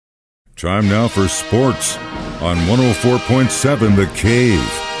Time now for sports on 104.7 The Cave.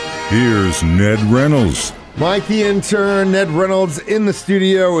 Here's Ned Reynolds. Mike the intern, Ned Reynolds in the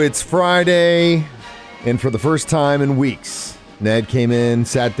studio. It's Friday, and for the first time in weeks, Ned came in,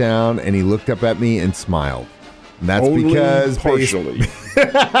 sat down, and he looked up at me and smiled. And that's only because partially.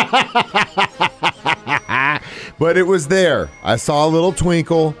 But it was there. I saw a little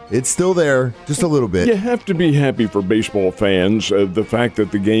twinkle. It's still there, just a little bit. You have to be happy for baseball fans, the fact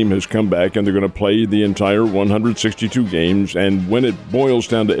that the game has come back and they're going to play the entire 162 games. And when it boils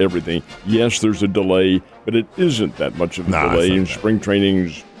down to everything, yes, there's a delay, but it isn't that much of a delay. And spring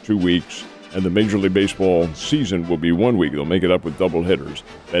training's 2 weeks, and the Major League Baseball season will be 1 week. They'll make it up with double hitters.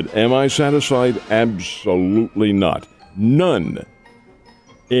 And am I satisfied? Absolutely not. None.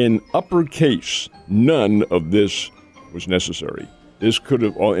 In uppercase, none of this was necessary. This could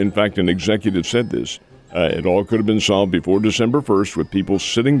have, in fact, an executive said this, it all could have been solved before December 1st with people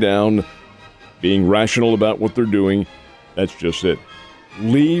sitting down, being rational about what they're doing. That's just it.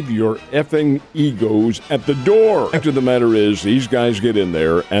 Leave your effing egos at the door. The fact of the matter is, these guys get in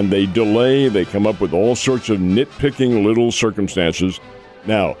there and they delay, they come up with all sorts of nitpicking little circumstances.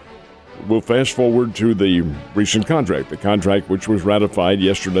 Now, we'll fast forward to the recent contract, the contract which was ratified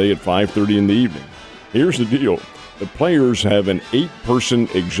yesterday at 5:30 in the evening. Here's the deal. The players have an 8-person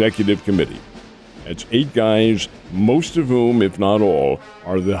executive committee. It's 8 guys, most of whom, if not all,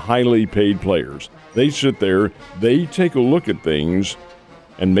 are the highly paid players. They sit there, they take a look at things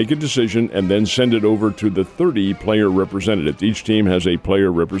and make a decision and then send it over to the 30 player representatives. Each team has a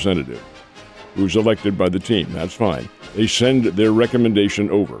player representative who's elected by the team. That's fine. They send their recommendation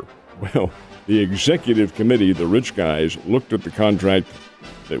over. Well, the executive committee, the rich guys, looked at the contract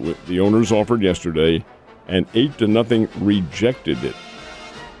that the owners offered yesterday and 8-0 rejected it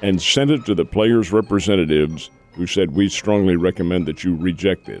and sent it to the players' representatives who said, we strongly recommend that you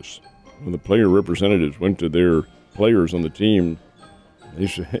reject this. When the player representatives went to their players on the team, they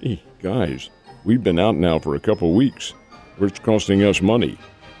said, hey, guys, we've been out now for a couple of weeks. It's costing us money.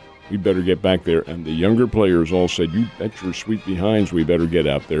 We better get back there. And the younger players all said, you bet your sweet behinds we better get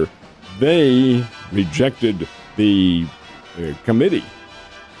out there. They rejected the committee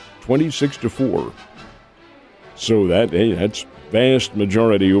 26-4. So that's vast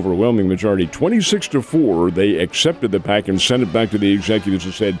majority, overwhelming majority. 26-4, they accepted the pack and sent it back to the executives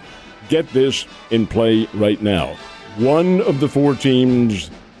and said, get this in play right now. One of the four teams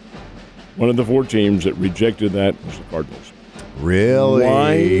that rejected that was the Cardinals. Really?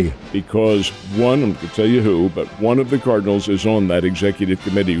 Why? Because one, I'm going to tell you who, but one of the Cardinals is on that executive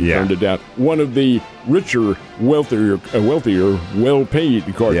committee who turned it down. One of the richer, wealthier, well-paid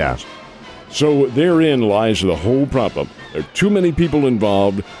Cardinals. Yeah. So therein lies the whole problem. There are too many people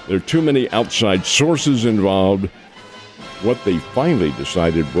involved. There are too many outside sources involved. What they finally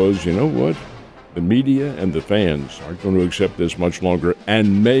decided was, you know what? The media and the fans aren't going to accept this much longer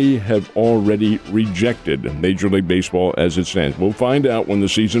and may have already rejected Major League Baseball as it stands. We'll find out when the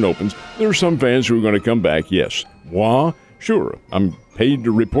season opens. There are some fans who are going to come back, yes. Why? Sure, I'm paid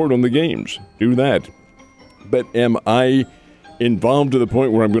to report on the games. Do that. But am I involved to the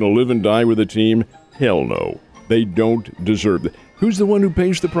point where I'm going to live and die with a team? Hell no. They don't deserve it. Who's the one who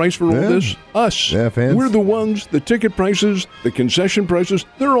pays the price for all this? Us. Yeah, fans. We're the ones, the ticket prices, the concession prices,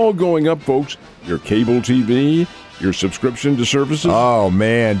 they're all going up, folks. Your cable TV, your subscription to services. Oh,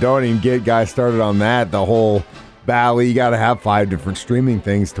 man, don't even get guys started on that. The whole Bally, you got to have 5 different streaming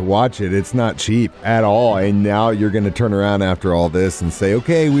things to watch it. It's not cheap at all. And now you're going to turn around after all this and say,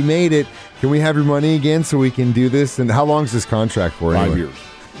 okay, we made it. Can we have your money again so we can do this? And how long is this contract for? 5 years.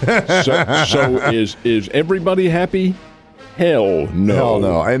 So is everybody happy? Hell no. Hell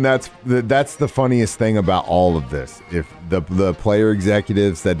no. And that's the funniest thing about all of this. If the player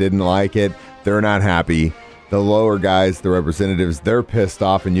executives that didn't like it, they're not happy. The lower guys, the representatives, they're pissed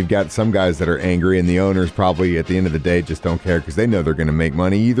off, and you've got some guys that are angry, and the owners probably at the end of the day just don't care because they know they're going to make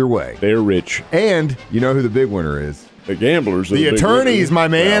money either way. They're rich. And you know who the big winner is? The gamblers. The attorneys, my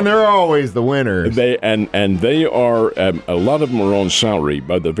man, they're always the winners. They are a lot of them are on salary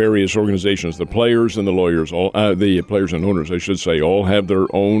by the various organizations. The players and the lawyers, the players and owners, I should say, all have their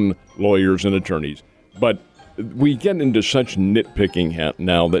own lawyers and attorneys. But we get into such nitpicking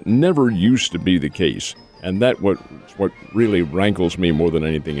now that never used to be the case, and that what really rankles me more than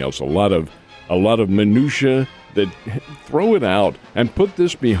anything else. A lot of minutia that throw it out and put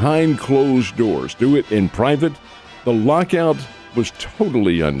this behind closed doors. Do it in private. The lockout was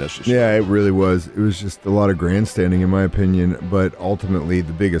totally unnecessary. Yeah, it really was. It was just a lot of grandstanding, in my opinion. But ultimately,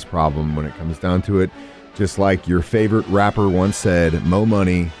 the biggest problem when it comes down to it, just like your favorite rapper once said, "Mo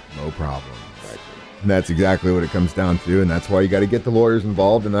money, mo problems." And that's exactly what it comes down to, and that's why you got to get the lawyers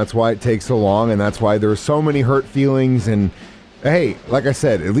involved, and that's why it takes so long, and that's why there are so many hurt feelings. And hey, like I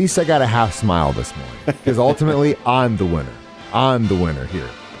said, at least I got a half smile this morning, because ultimately I'm the winner. I'm the winner here.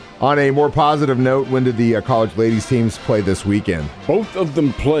 On a more positive note, when did the college ladies teams play this weekend? Both of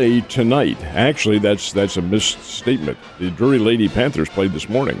them play tonight. Actually, that's a misstatement. The Drury Lady Panthers played this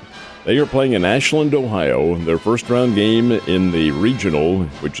morning. They are playing in Ashland, Ohio, their first-round game in the regional,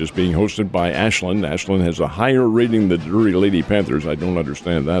 which is being hosted by Ashland. Ashland has a higher rating than the Drury Lady Panthers. I don't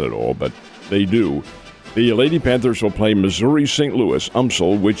understand that at all, but they do. The Lady Panthers will play Missouri St. Louis,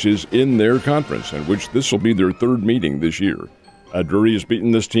 UMSL, which is in their conference, and which this will be their third meeting this year. Drury has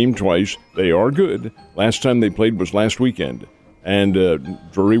beaten this team twice. They are good. Last time they played was last weekend, and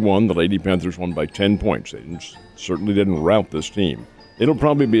Drury won. The Lady Panthers won by 10 points. They certainly didn't rout this team. It'll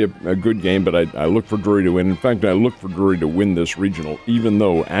probably be a good game, but I look for Drury to win. In fact, I look for Drury to win this regional, even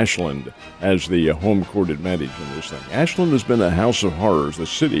though Ashland has the home court advantage in this thing. Ashland has been a house of horrors, the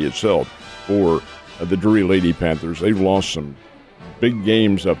city itself, for the Drury Lady Panthers. They've lost some big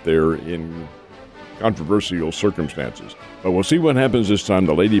games up there in controversial circumstances. But we'll see what happens this time.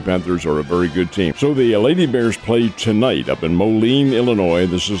 The Lady Panthers are a very good team. So the Lady Bears play tonight up in Moline, Illinois.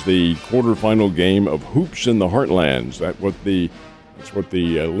 This is the quarterfinal game of Hoops in the Heartlands. That's what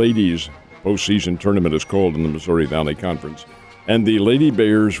the ladies' postseason tournament is called in the Missouri Valley Conference. And the Lady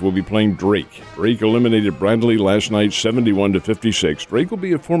Bears will be playing Drake. Drake eliminated Bradley last night 71-56. Drake will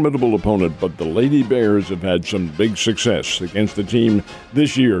be a formidable opponent, but the Lady Bears have had some big success against the team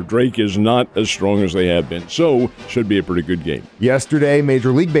this year. Drake is not as strong as they have been, so should be a pretty good game. Yesterday,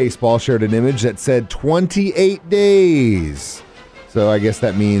 Major League Baseball shared an image that said 28 days. So I guess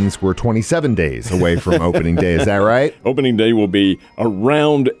that means we're 27 days away from opening day. Is that right? Opening day will be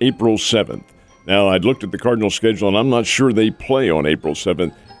around April 7th. Now, I'd looked at the Cardinals' schedule, and I'm not sure they play on April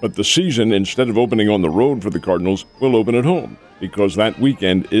 7th, but the season, instead of opening on the road for the Cardinals, will open at home because that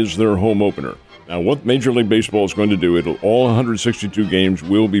weekend is their home opener. Now, what Major League Baseball is going to do, all 162 games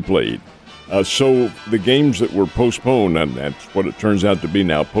will be played. So the games that were postponed, and that's what it turns out to be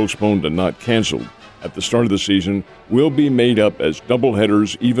now, postponed and not canceled at the start of the season, will be made up as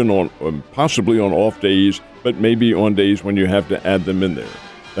doubleheaders, even on possibly on off days, but maybe on days when you have to add them in there.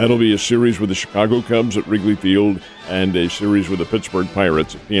 That'll be a series with the Chicago Cubs at Wrigley Field and a series with the Pittsburgh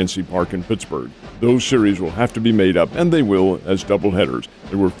Pirates at PNC Park in Pittsburgh. Those series will have to be made up, and they will, as doubleheaders.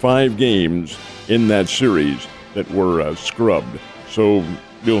 There were 5 games in that series that were scrubbed, so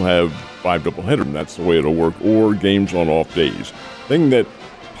you'll have 5 doubleheaders, and that's the way it'll work, or games on off days. Thing that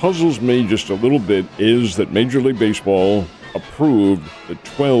puzzles me just a little bit is that Major League Baseball approved the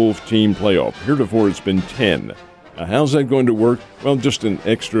 12-team playoff. Heretofore, it's been 10. How's that going to work? Well, just an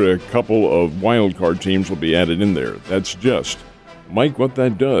extra couple of wild card teams will be added in there. That's just. Mike, what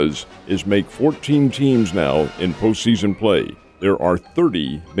that does is make 14 teams now in postseason play. There are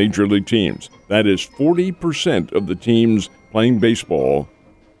 30 Major League teams. That is 40% of the teams playing baseball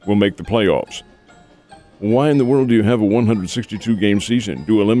will make the playoffs. Why in the world do you have a 162-game season?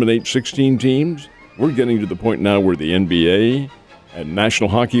 Do you eliminate 16 teams? We're getting to the point now where the NBA and National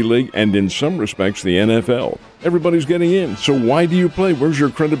Hockey League, and in some respects the NFL, everybody's getting in. So why do you play? Where's your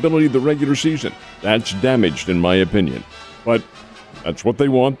credibility of the regular season? That's damaged, in my opinion. But that's what they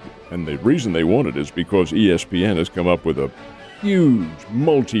want, and the reason they want it is because ESPN has come up with a huge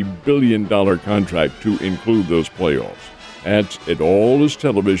multi-billion-dollar contract to include those playoffs. It all is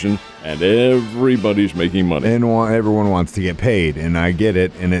television, and everybody's making money. And everyone wants to get paid, and I get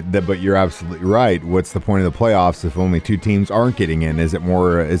it. But you're absolutely right. What's the point of the playoffs if only 2 teams aren't getting in? Is it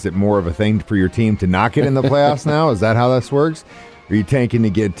more of a thing for your team to not get in the playoffs now? Is that how this works? Are you tanking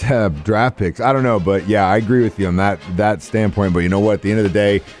to get draft picks? I don't know, but yeah, I agree with you on that standpoint. But you know what? At the end of the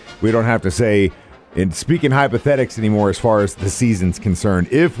day, we don't have to say. And speaking hypothetics anymore as far as the season's concerned.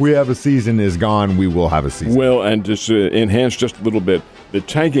 If we have a season is gone, we will have a season. Well, and to enhance just a little bit, the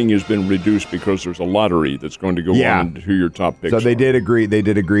tanking has been reduced because there's a lottery that's going to go on to your top picks. So they did agree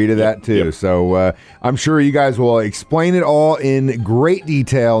to that too. Yep. So I'm sure you guys will explain it all in great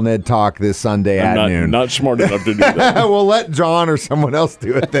detail, Ned Talk, this Sunday at noon. Not smart enough to do that. We'll let John or someone else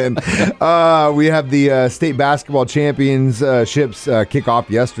do it then. We have the state basketball championships kick off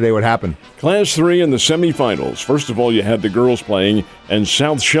yesterday. What happened? Class 3 in the semifinals. First of all, you had the girls playing, and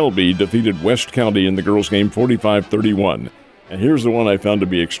South Shelby defeated West County in the girls' game 45-31. And here's the one I found to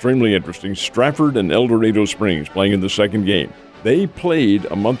be extremely interesting. Stratford and El Dorado Springs playing in the second game. They played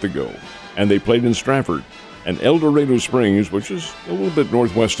a month ago, and they played in Stratford. And El Dorado Springs, which is a little bit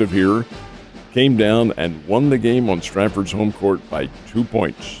northwest of here, came down and won the game on Stratford's home court by 2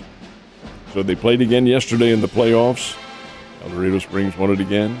 points. So they played again yesterday in the playoffs. El Dorado Springs won it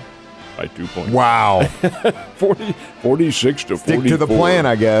again by 2 points. Wow. 46 to 44. Stick to the plan,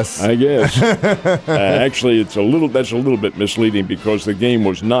 I guess. I guess. Actually, that's a little bit misleading because the game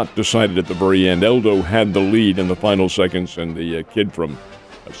was not decided at the very end. Eldo had the lead in the final seconds, and the kid from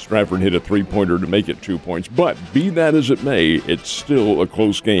Stratford hit a three-pointer to make it 2 points. But be that as it may, it's still a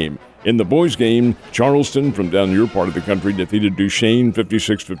close game. In the boys' game, Charleston from down your part of the country defeated Duchesne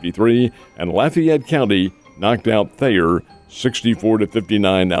 56-53, and Lafayette County knocked out Thayer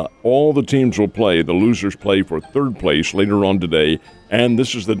 64-59. Now, all the teams will play. The losers play for third place later on today, and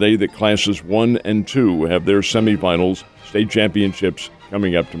this is the day that classes 1 and 2 have their semifinals, state championships,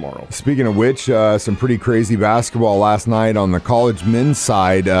 coming up tomorrow. Speaking of which, some pretty crazy basketball last night on the college men's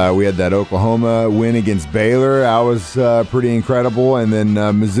side. We had that Oklahoma win against Baylor. That was pretty incredible. And then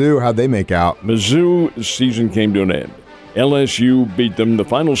Mizzou, how'd they make out? Mizzou's season came to an end. LSU beat them. The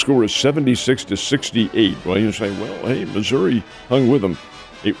final score is 76-68. Well, you say, well, hey, Missouri hung with them.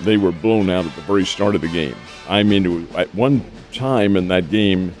 They were blown out at the very start of the game. I mean, at one time in that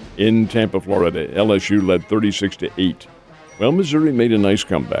game in Tampa, Florida, LSU led 36-8. Well, Missouri made a nice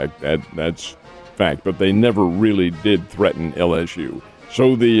comeback. That's fact, but they never really did threaten LSU.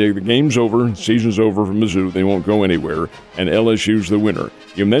 So the game's over, season's over for Mizzou. They won't go anywhere, and LSU's the winner.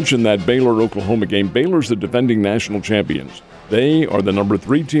 You mentioned that Baylor-Oklahoma game. Baylor's the defending national champions. They are the number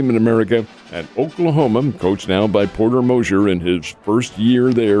 3 team in America, and Oklahoma, coached now by Porter Moser in his first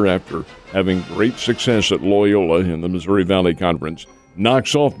year there after having great success at Loyola in the Missouri Valley Conference,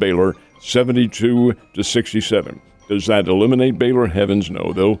 knocks off Baylor 72-67. Does that eliminate Baylor? Heavens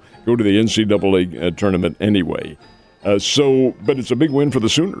no. They'll go to the NCAA tournament anyway. But it's a big win for the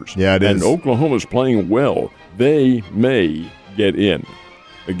Sooners. Yeah, it is. And Oklahoma's playing well. They may get in.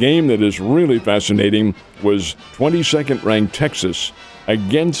 The game that is really fascinating was 22nd ranked Texas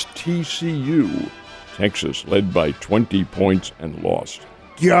against TCU. Texas led by 20 points and lost.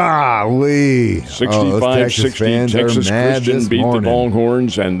 Golly. 65-60. Texas Christian beat the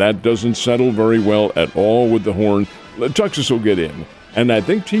Longhorns, and that doesn't settle very well at all with the Horn. Texas will get in, and I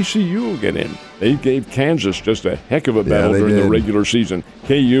think TCU will get in. They gave Kansas just a heck of a battle during the regular season.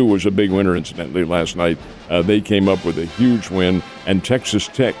 KU was a big winner, incidentally, last night. They came up with a huge win, and Texas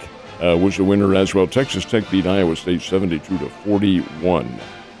Tech was the winner as well. Texas Tech beat Iowa State 72-41.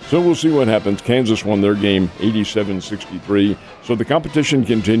 So we'll see what happens. Kansas won their game 87-63. So the competition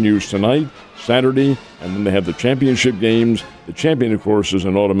continues tonight, Saturday, and then they have the championship games. The champion, of course, is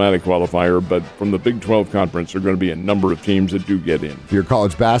an automatic qualifier, but from the Big 12 Conference, there are going to be a number of teams that do get in. If you're a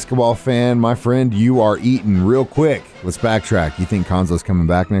college basketball fan, my friend, you are eating real quick. Let's backtrack. You think Konzo's coming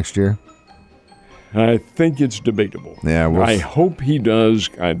back next year? I think it's debatable. Yeah, I hope he does.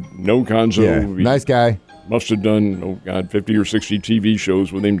 I know Konzo. Yeah, nice guy. Must have done, 50 or 60 TV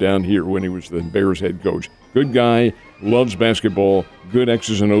shows with him down here when he was the Bears head coach. Good guy, loves basketball, good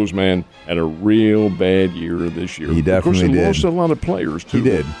X's and O's man, had a real bad year this year. He definitely did. Of course, he lost a lot of players, too. He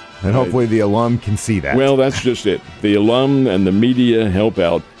did. And hopefully the alum can see that. Well, that's just it. The alum and the media help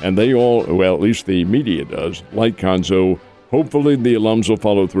out, and they all, well, at least the media does, like Konzo. Hopefully the alums will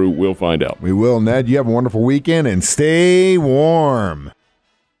follow through. We'll find out. We will, Ned. You have a wonderful weekend, and stay warm.